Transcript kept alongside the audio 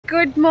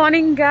Good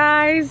morning,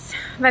 guys.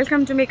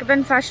 Welcome to Makeup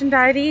and Fashion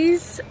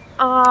Diaries.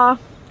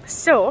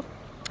 So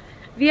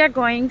we are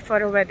going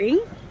for a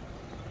wedding,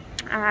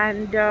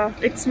 and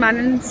it's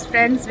Manan's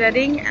friend's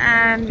wedding,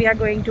 and we are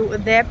going to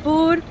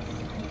Udaipur.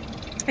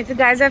 If you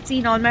guys have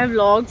seen all my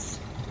vlogs,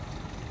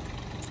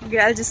 okay,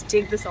 I'll just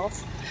take this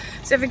off.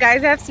 So if you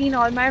guys have seen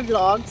all my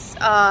vlogs,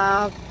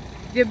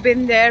 we've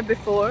been there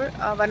before.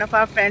 One of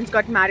our friends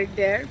got married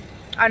there,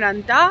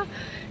 Ananta.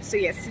 So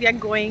yes, we are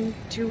going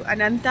to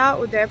Ananta,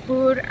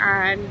 Udaipur,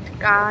 and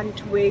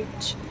can't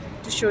wait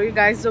to show you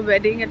guys the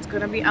wedding. It's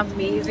gonna be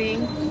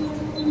amazing.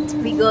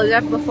 The girls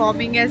are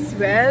performing as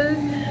well,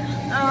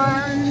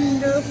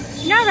 and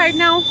yeah, right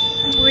now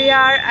we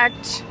are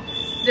at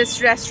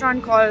this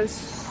restaurant called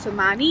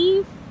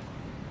Somani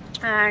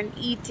and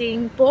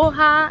eating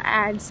poha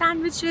and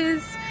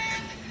sandwiches.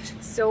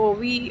 So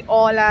we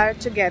all are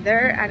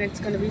together and it's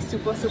gonna be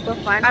super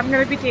fun. I'm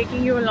gonna be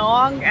taking you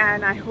along,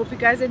 and I hope you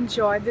guys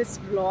enjoy this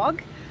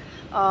vlog.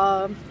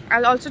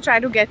 I'll also try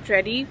to get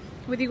ready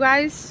with you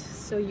guys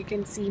so you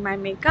can see my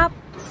makeup.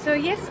 So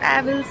yes,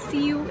 I will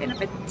see you in a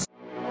bit.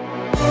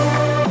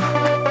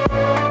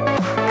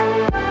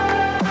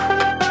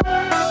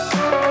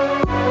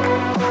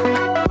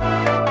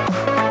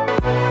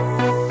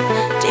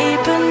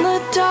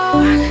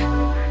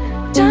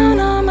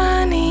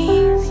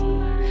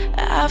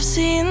 I've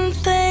seen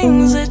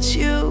things that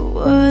you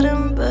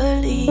wouldn't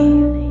believe.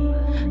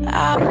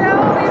 So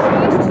we've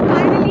reached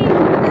finally to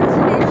the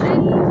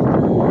destination.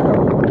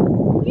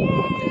 Yay!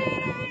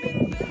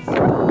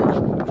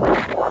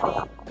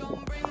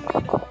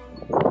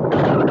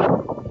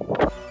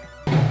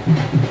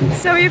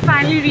 So we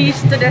finally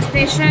reached the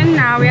destination.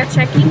 Now we are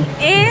checking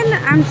in.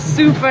 I'm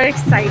super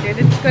excited.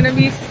 It's gonna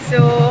be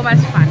so much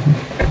fun.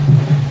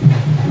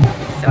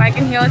 So I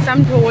can hear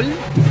some roll.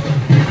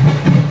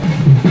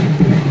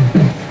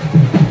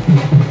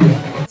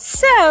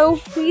 So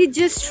we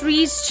just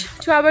reached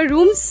to our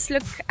rooms.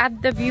 Look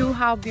at the view,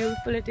 how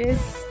beautiful it is.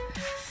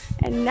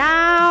 And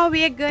now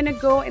we are gonna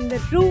go in the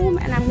room,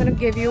 and I'm gonna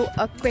give you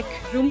a quick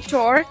room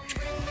tour.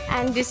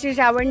 And this is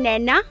our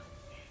Nana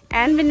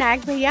and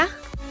Vinayak Bhaiya.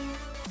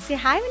 Say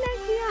hi,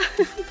 Vinayak Bhaiya.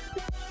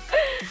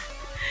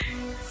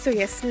 So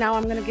yes, now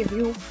I'm gonna give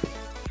you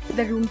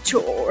the room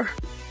tour.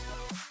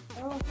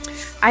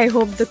 I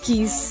hope the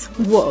keys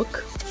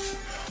work.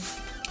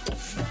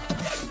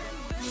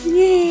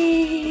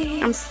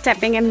 Yay! I'm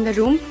stepping in the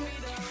room.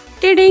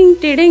 Ting ting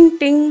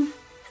ting.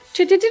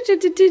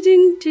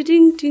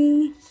 Ting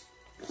ting.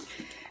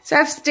 So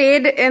I've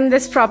stayed in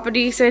this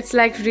property, so it's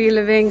like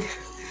reliving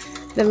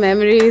the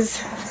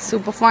memories.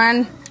 Super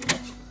fun.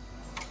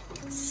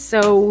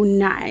 So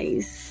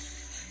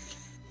nice.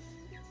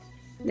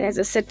 There's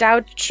a sit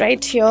out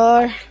right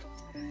here.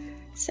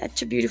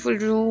 Such a beautiful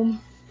room.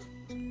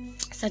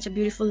 Such a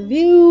beautiful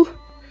view.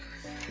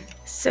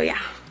 So yeah.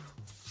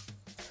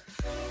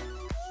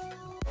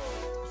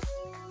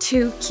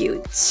 Too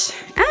cute.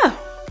 Oh,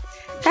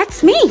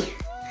 that's me.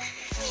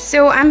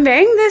 So I'm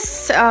wearing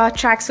this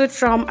tracksuit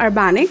from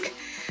Urbanic.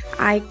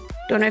 I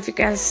don't know if you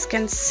guys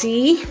can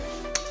see,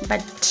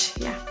 but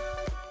yeah.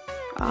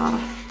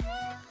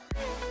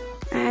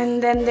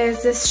 And then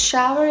there's this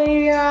shower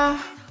area.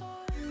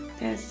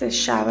 There's this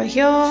shower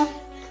here.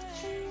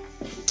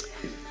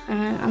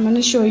 I'm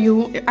gonna show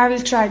you. I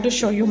will try to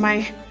show you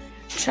my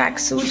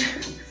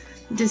tracksuit.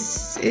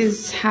 This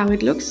is how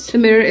it looks. The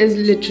mirror is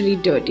literally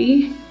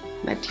dirty.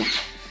 But yeah,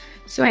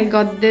 so I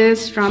got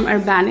this from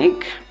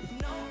Urbanic.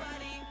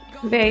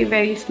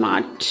 Very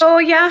smart. So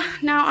yeah,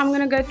 now I'm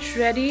gonna get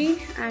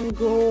ready and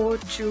go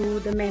to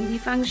the mehndi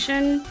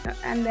function,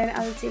 and then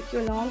I'll take you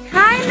along.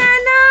 Hi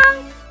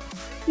Nana!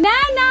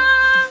 Nana!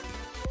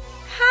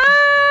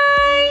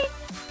 Hi!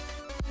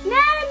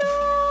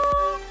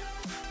 Nano!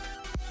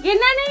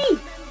 Ginna nahi!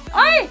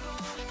 Oi!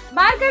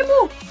 Bahar kar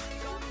bu!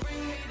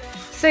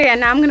 So yeah,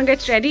 now I'm gonna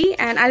get ready,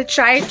 and I'll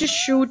try to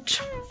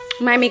shoot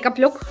my makeup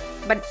look,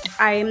 but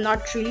I am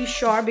not really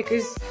sure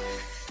because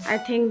I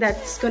think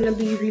that's gonna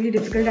be really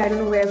difficult. I don't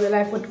know where will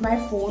I put my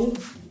phone.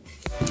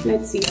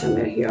 Let's see,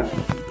 somewhere here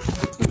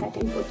if I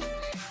can put.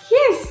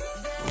 Yes,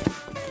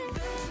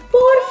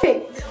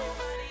 perfect.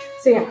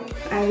 So yeah,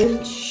 I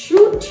will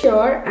shoot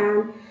here,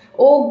 and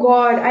oh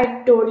god,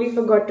 I totally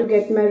forgot to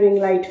get my ring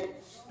light.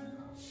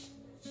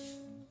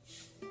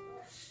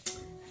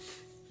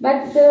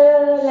 But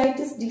the light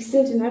is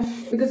decent enough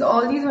because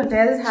all these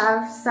hotels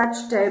have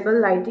such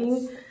terrible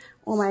lighting.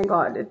 Oh my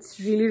god, it's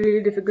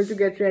really difficult to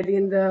get ready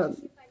in the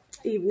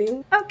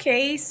evening.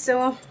 Okay,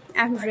 so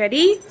I'm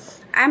ready.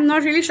 I'm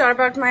not really sure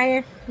about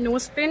my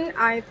nose pin.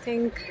 I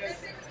think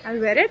I'll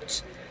wear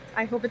it.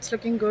 I hope it's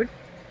looking good.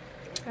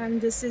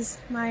 And this is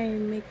my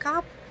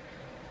makeup.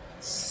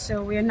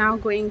 So we are now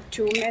going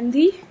to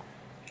mehndi,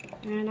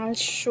 and I'll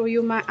show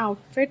you my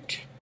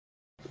outfit.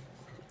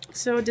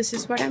 So this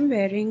is what I'm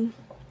wearing.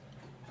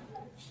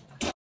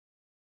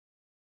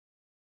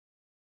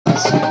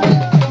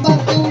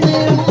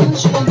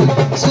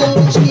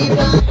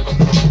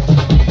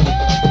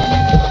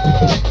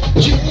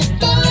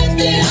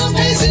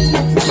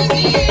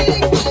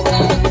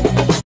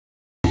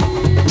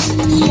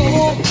 Yeah.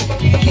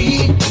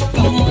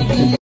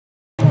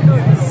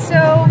 So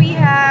we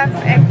have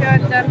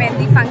entered the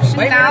Mehndi function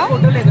now.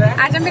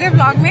 आज हम मेरे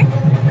vlog में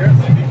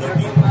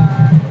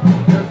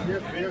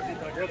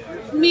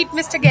meet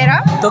Mr. Gera.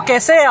 तो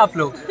कैसे हैं आप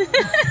लोग?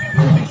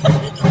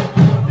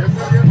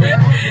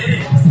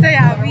 So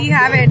yeah, we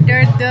have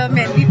entered the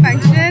Mehndi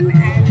function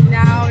and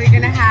now we're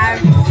gonna have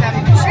some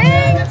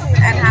drinks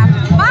and have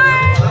fun.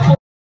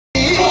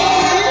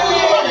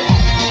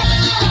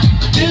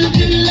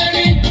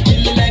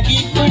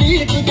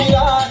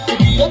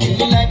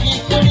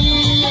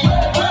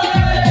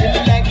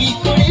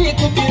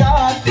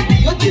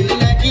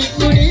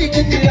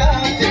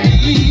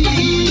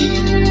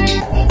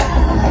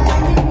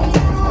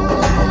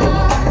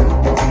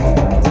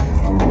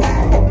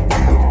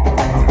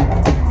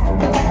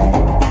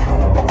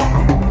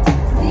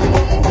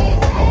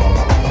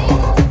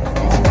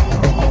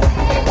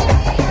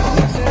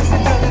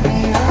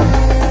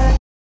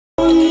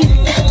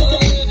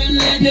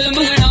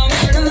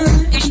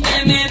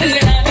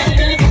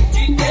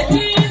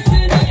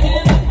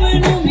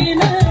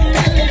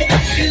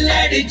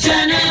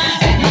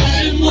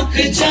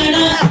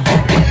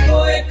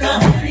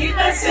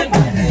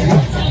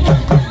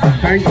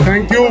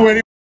 Thank you very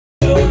much.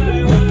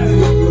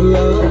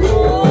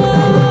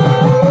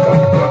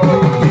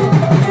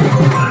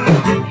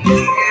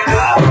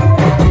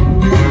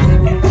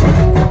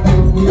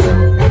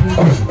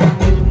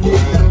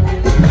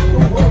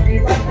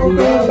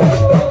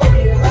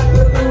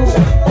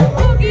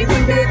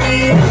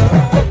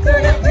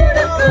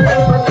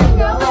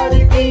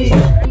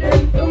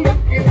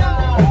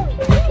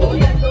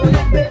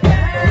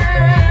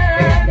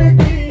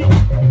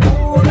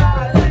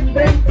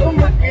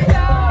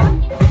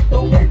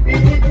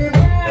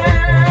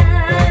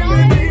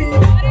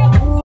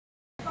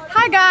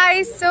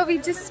 So we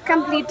just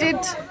completed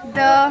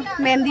the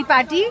Mehndi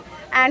party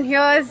and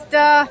here's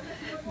the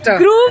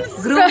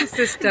groom's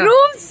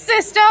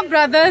sister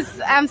brothers.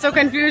 I'm so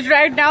confused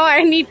right now.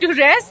 I need to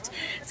rest.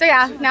 So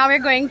yeah, now we're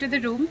going to the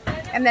room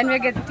and then we're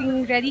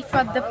getting ready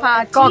for the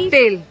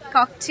party.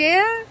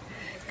 Cocktail.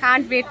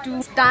 Can't wait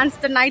to dance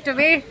the night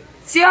away.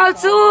 See you all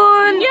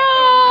soon.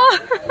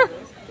 Yeah.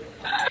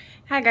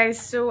 Hi guys,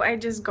 so I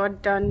just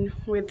got done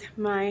with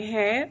my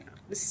hair.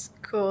 It's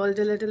curled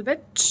a little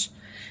bit.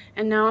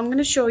 And now I'm going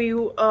to show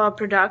you a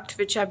product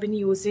which I've been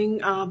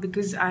using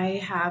because I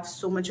have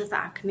so much of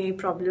acne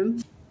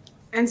problem.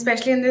 And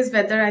especially in this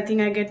weather, I think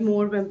I get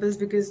more pimples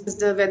because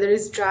the weather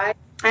is dry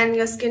and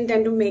your skin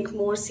tend to make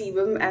more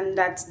sebum, and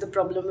that's the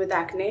problem with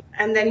acne.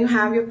 And then you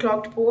have your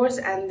clogged pores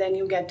and then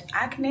you get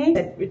acne,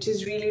 which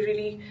is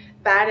really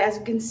bad. As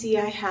you can see,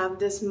 I have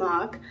this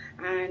mark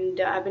and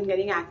I've been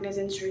getting acne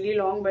since really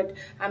long, but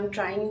I'm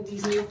trying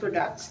these new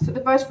products. So the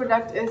first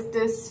product is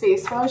this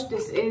face wash.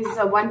 This is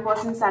a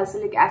 1%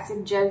 salicylic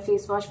acid gel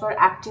face wash for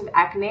active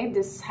acne.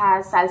 This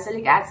has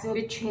salicylic acid,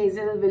 witch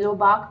hazel, willow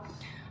bark,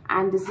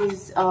 and this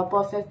is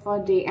perfect for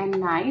day and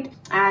night,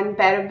 and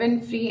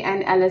paraben free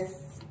and LS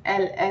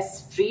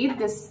free.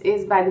 This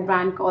is by the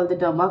brand called the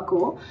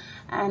Dermaco,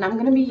 and I'm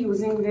gonna be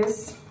using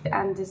this,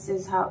 and this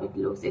is how it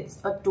looks. It's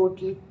a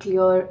totally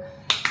clear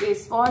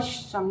face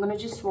wash, so I'm gonna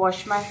just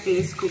wash my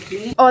face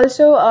quickly.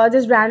 Also,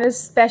 this brand is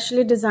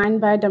specially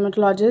designed by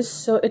dermatologists,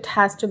 so it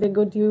has to be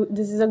good.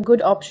 This is a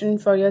good option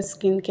for your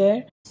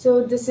skincare.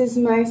 So this is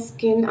my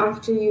skin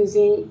after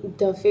using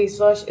the face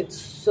wash. It's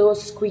so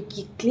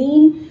squeaky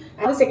clean.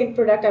 And the second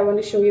product I want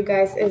to show you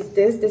guys is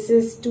this. This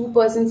is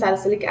 2%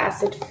 salicylic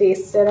acid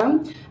face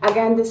serum.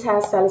 Again, this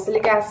has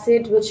salicylic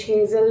acid, witch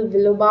hazel,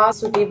 willow bark,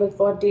 suitable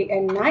for day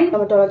and night.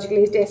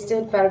 Dermatologically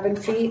tested, paraben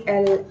free,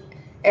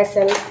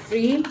 SL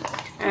free,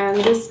 and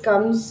this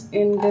comes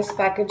in this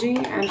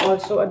packaging and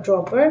also a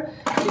dropper.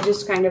 You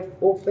just kind of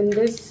open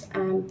this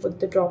and put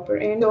the dropper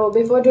in. So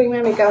before doing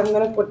my makeup, I'm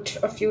gonna put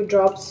a few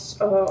drops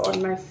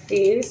on my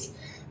face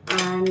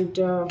and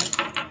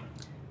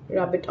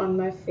rub it on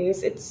my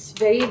face. It's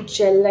very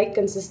gel-like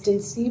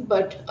consistency,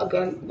 but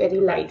again very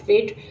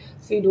lightweight,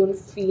 so you don't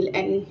feel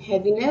any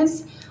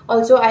heaviness.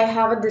 Also, I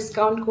have a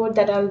discount code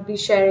that I'll be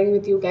sharing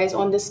with you guys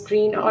on the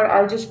screen, or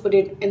I'll just put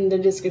it in the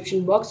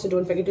description box, so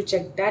don't forget to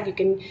check that. You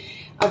can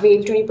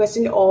avail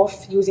 20%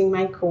 off using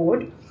my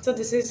code. So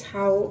this is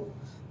how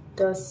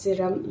the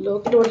serum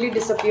looks. It totally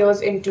disappears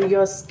into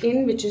your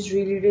skin, which is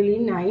really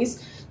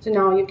nice. So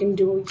now you can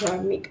do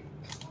your makeup.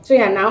 So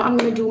yeah, now I'm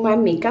gonna do my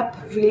makeup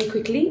really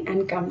quickly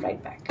and come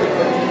right back.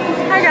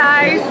 Hi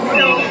guys,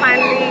 so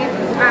finally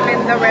I'm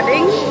in the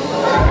wedding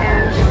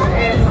and this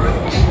is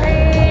the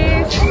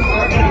place.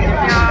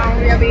 Now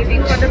we are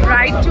waiting for the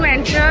bride to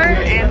enter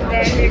and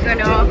then we're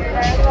gonna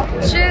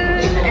chill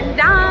and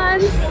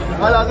dance.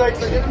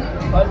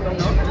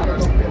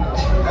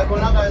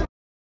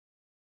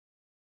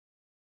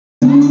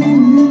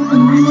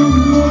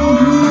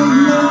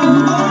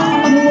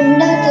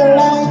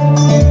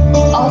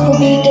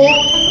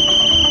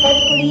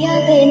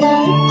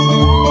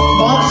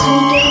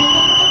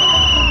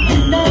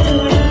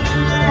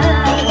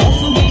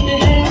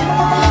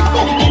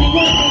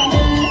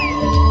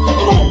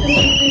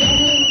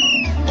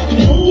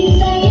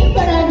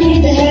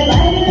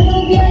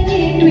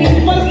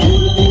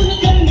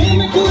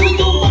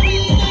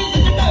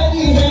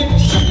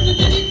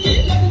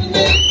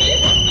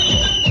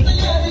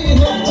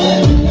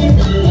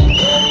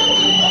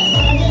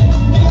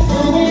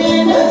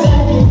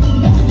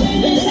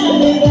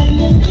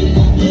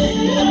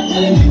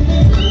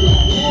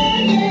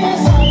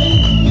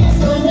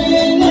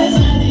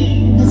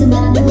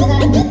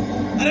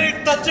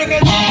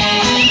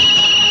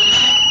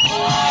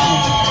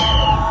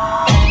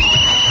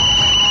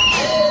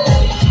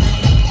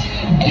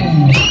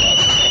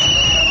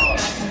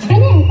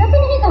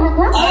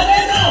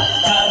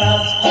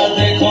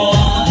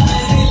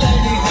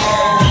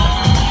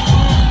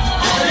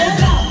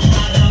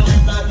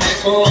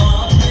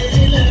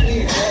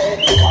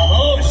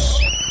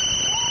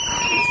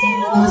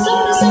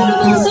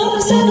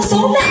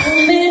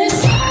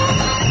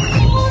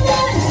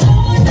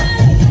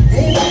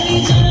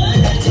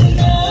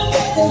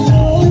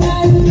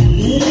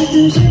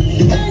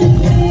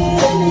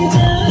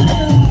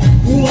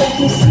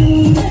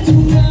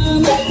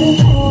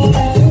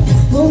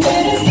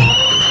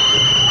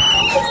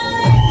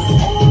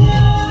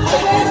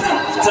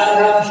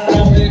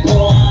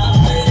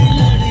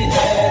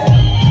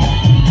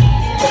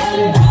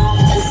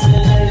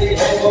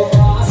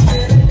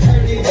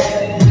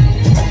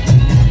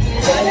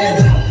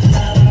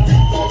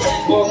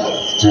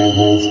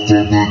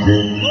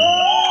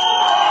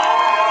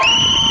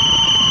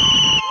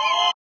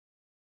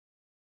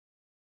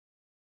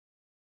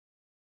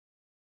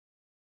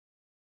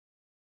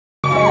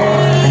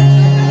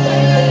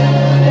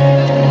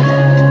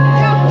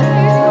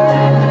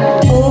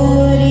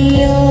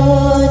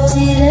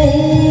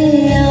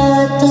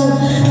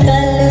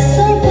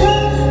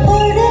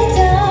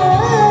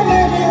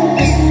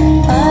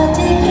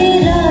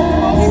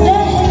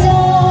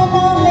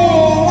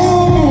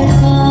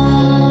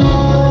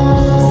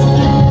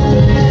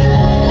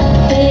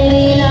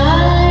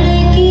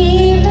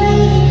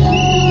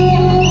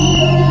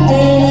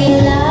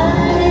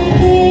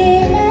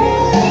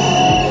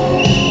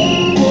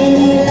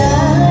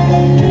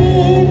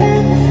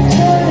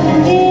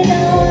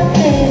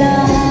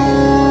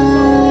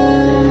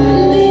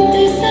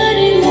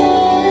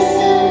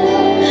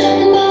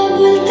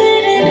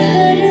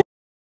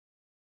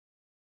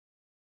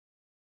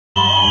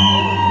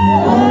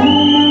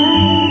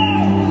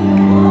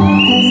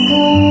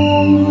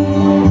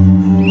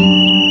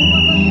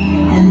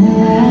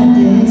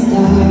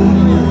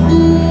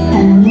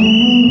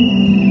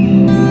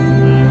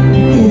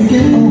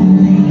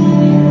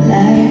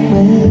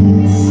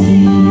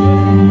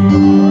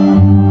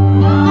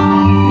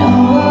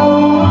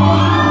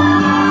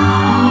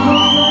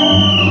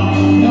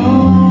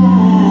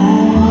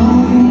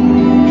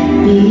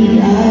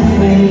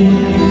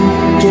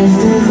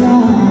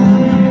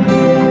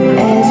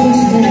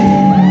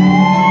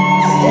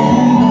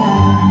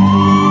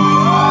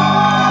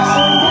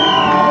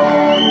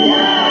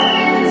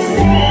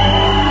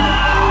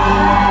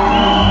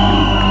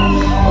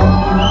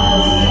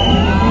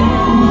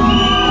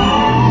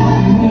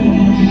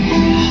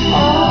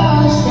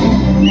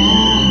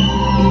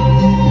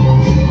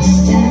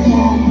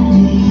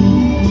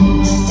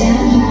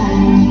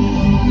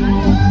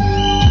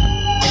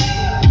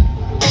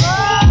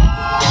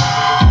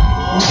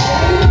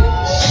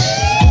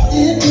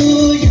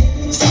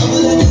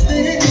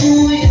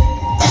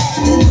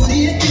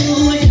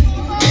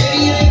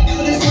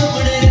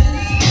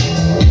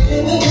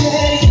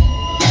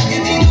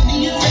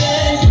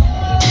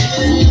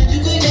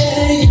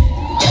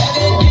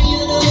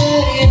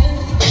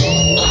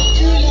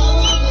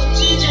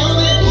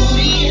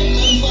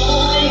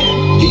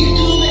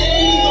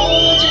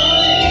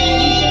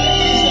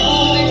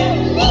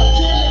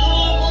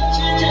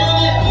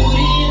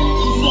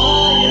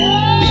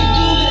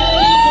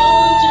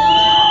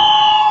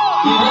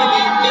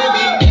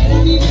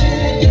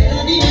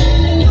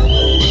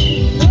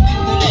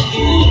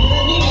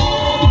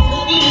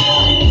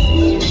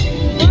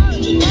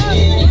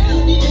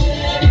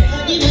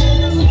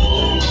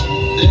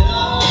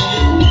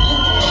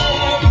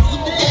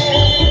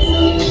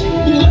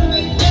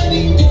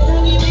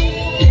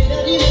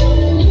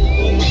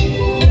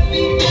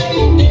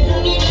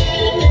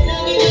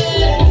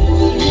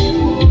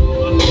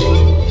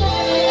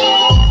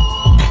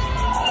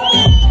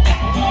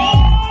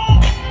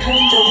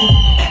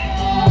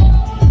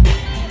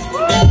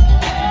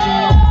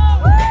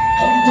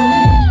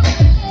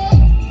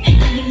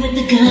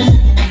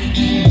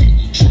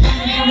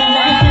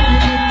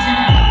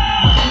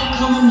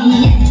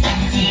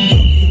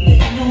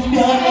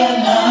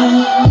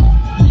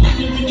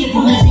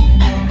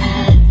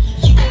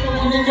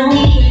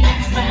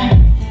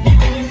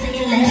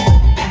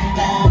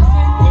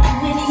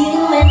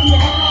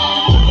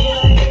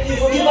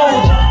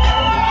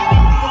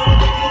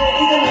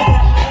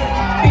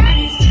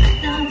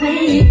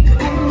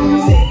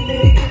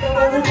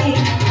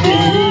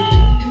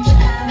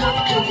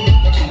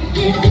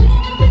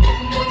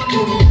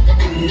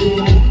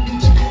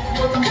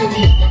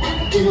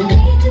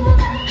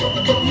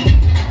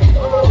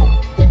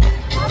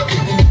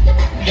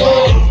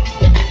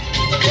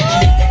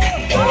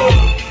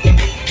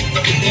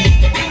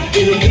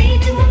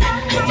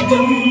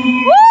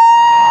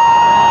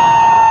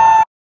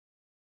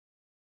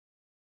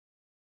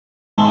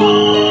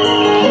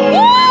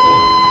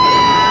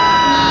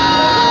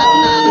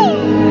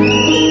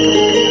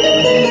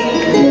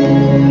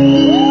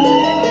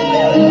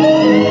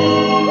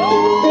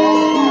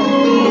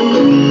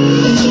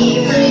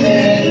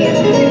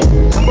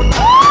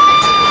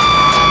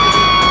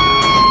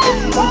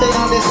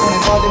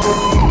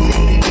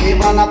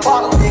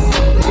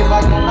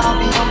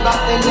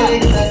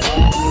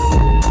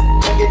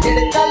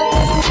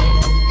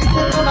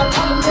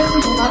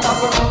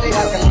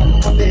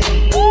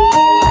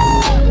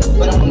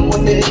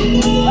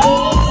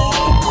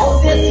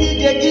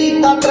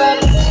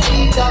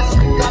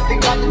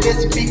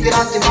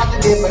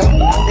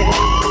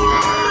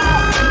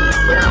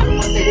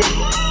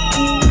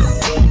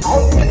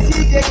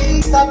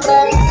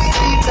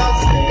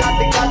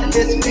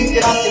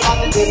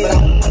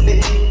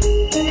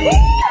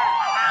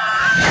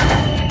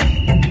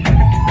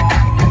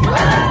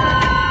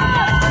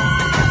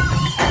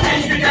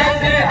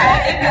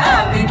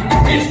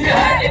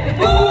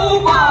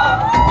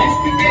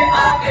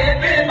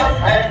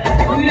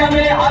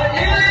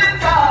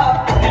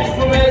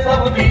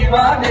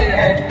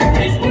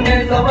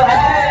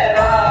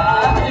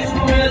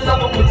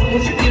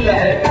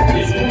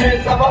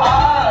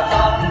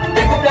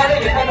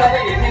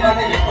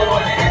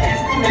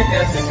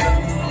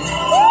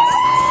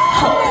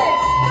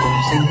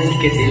 तुमसे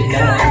मिलके दिल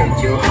का है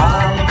जो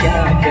हाल क्या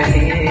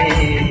कहे,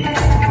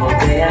 हो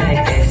गया है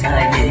कैसा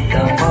ये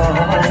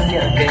कमाल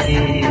क्या कहे।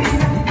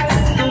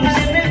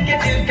 तुमसे मिलके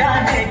दिल का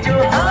है जो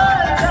हाल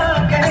क्या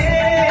कहे,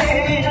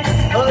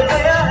 हो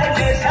गया है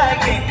कैसा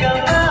ये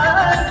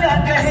कमाल क्या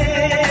कहे।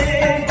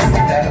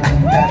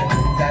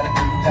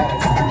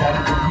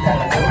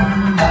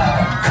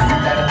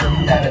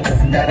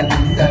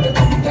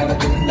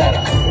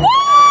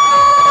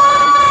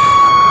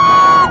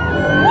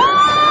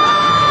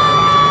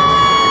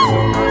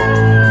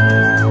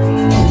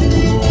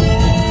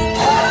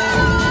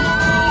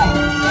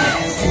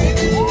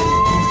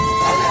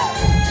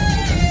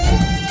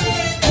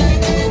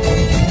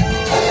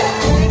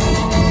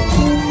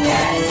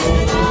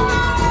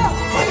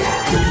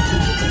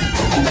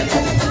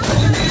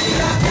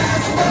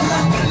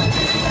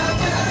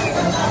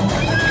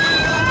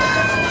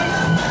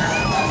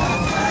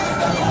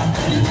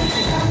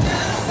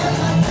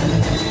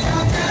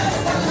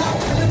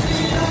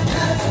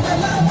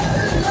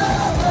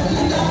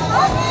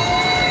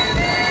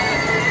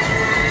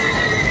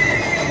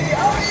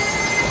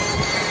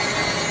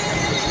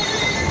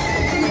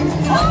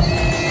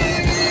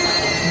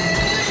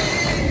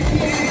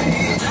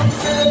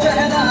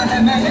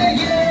 मैंने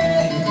ये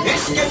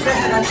इश्क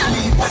सहरा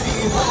चली पली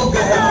हो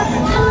गया है,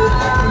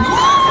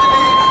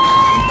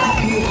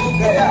 हो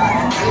गया है।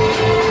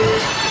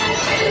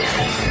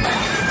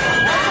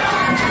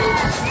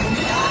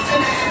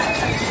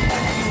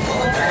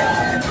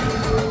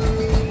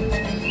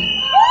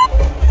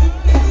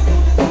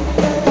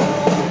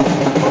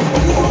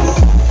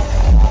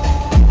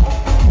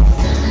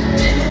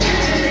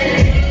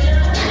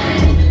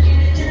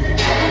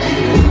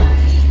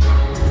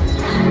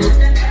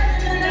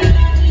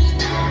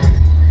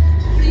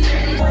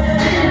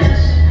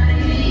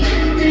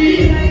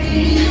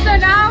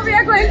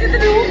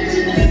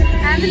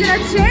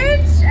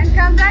 Change and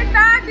come right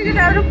back because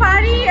I want to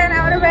party and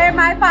I want to wear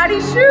my party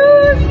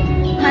shoes,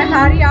 my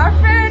party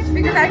outfit,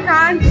 because I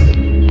can't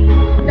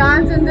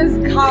dance in this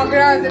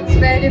ghagras, it's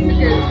very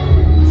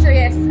difficult. So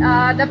yes,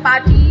 the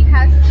party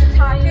has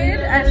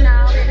started and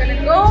now we're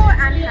gonna go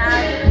and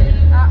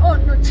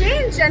have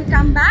change and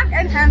come back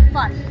and have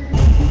fun.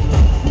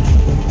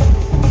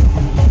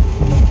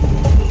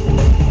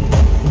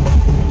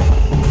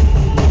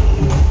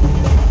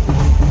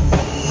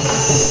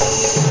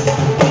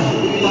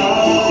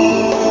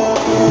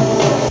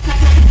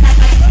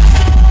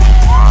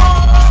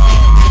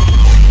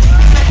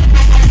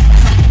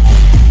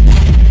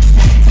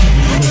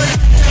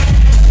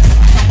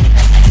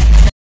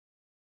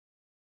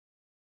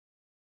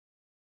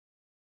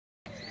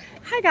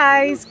 Hi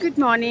guys, good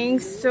morning.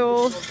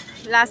 So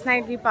last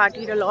night we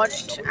partied a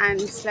lot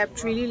and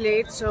slept really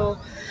late, so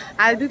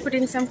I'll be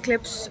putting some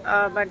clips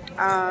but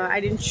I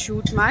didn't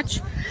shoot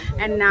much.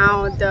 And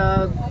now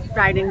the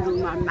bride and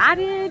groom are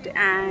married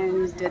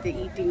and they're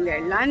eating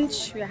their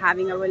lunch. We're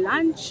having our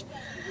lunch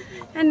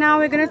and now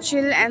we're gonna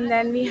chill, and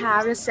then we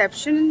have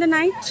reception in the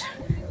night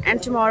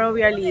and tomorrow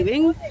we are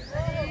leaving.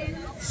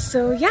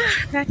 So yeah,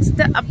 that's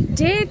the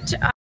update.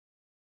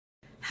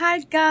 Hi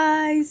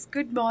guys,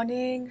 good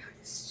morning.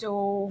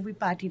 So we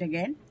partied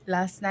again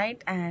last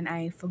night and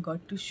I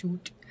forgot to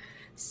shoot.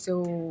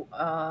 So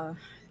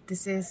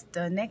this is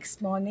the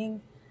next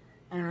morning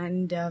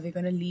and we're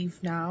gonna leave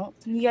now.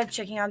 We are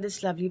checking out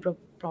this lovely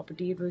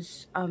property. It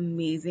was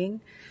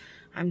amazing.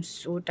 I'm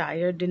so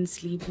tired, didn't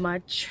sleep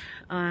much.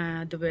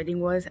 The wedding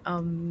was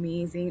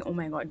amazing. Oh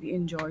my god, we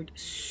enjoyed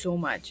so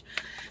much.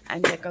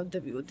 And check out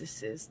the view.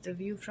 This is the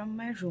view from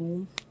my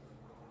room.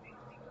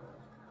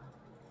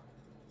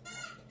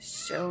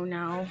 So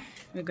now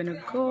we're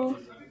gonna go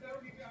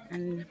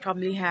and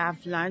probably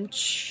have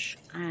lunch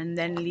and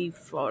then leave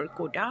for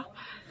Kota.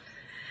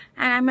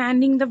 And I'm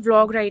ending the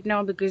vlog right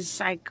now because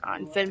I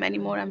can't film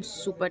anymore. I'm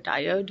super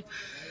tired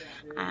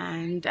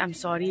and I'm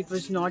sorry it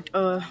was not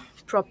a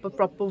proper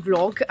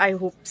vlog. I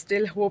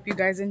still hope you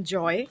guys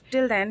enjoy.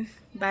 Till then,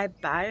 bye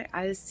bye.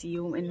 I'll see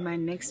you in my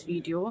next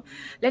video.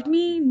 Let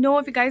me know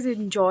if you guys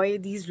enjoy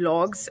these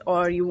vlogs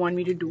or you want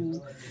me to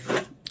do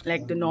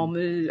like the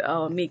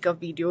normal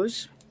makeup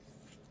videos.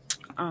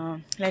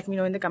 Let me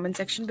know in the comment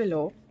section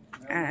below,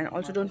 and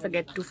also don't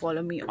forget to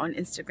follow me on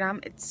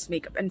Instagram. It's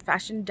Makeup and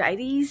Fashion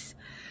Diaries.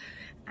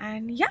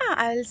 And yeah,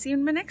 I'll see you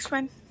in my next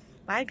one.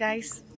 Bye guys.